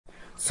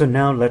So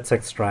now let's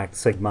extract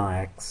sigma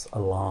x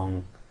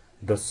along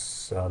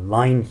this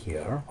line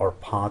here, or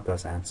path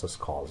as ANSYS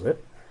calls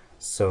it.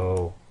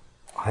 So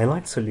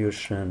highlight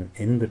solution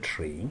in the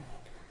tree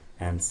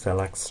and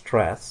select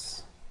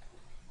stress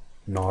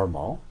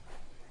normal,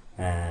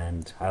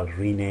 and I'll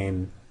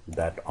rename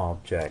that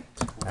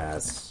object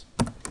as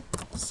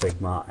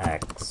sigma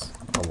x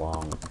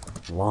along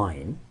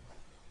line.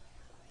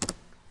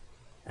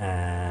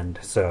 And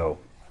so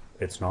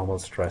it's normal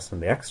stress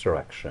in the x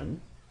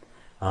direction.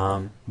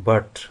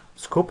 But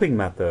scoping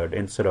method,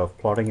 instead of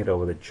plotting it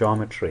over the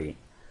geometry,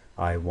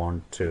 I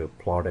want to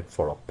plot it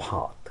for a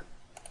path.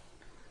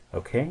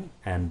 Okay,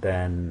 and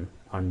then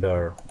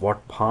under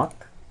what path,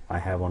 I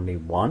have only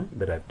one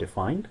that I've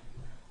defined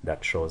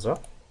that shows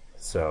up.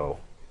 So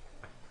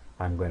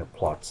I'm going to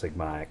plot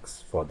sigma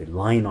x for the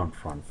line on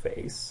front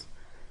face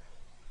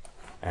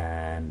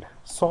and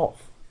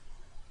solve.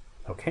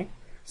 Okay,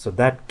 so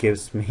that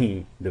gives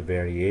me the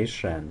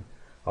variation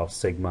of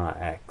sigma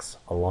x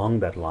along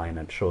that line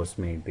and shows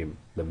me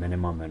the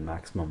minimum and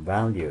maximum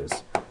values.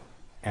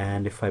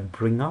 And if I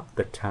bring up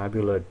the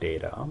tabular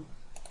data,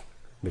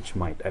 which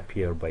might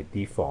appear by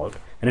default,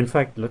 and in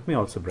fact let me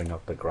also bring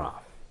up the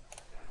graph.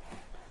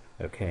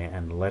 Okay,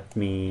 and let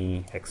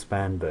me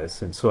expand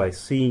this, and so I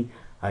see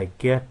I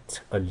get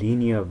a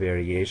linear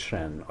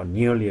variation, or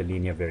nearly a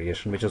linear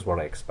variation, which is what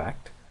I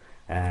expect,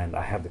 and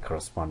I have the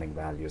corresponding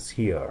values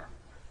here,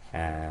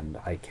 and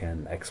I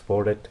can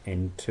export it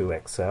into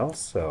Excel.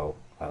 So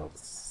I'll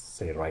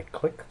say right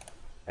click,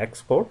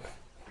 export,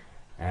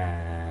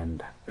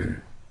 and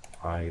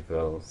I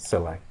will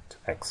select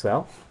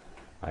Excel.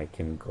 I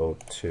can go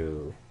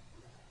to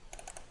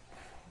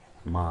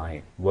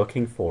my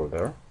working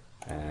folder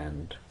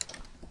and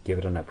give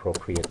it an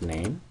appropriate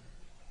name.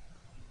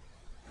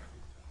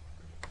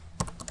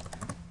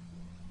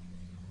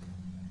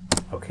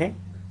 Okay,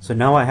 so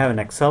now I have an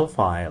Excel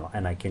file,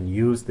 and I can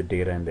use the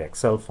data in the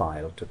Excel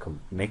file to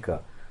make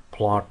a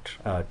plot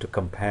to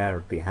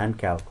compare the hand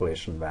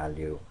calculation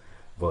value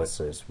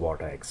versus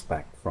what I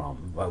expect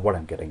from what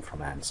I'm getting from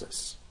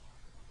ANSYS.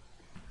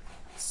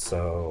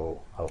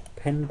 So I'll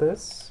pin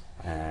this,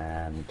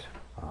 and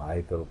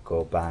I will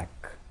go back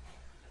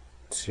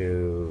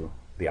to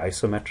the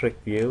isometric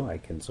view. I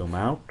can zoom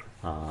out,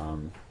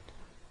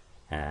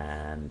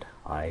 and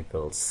I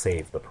will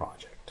save the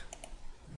project.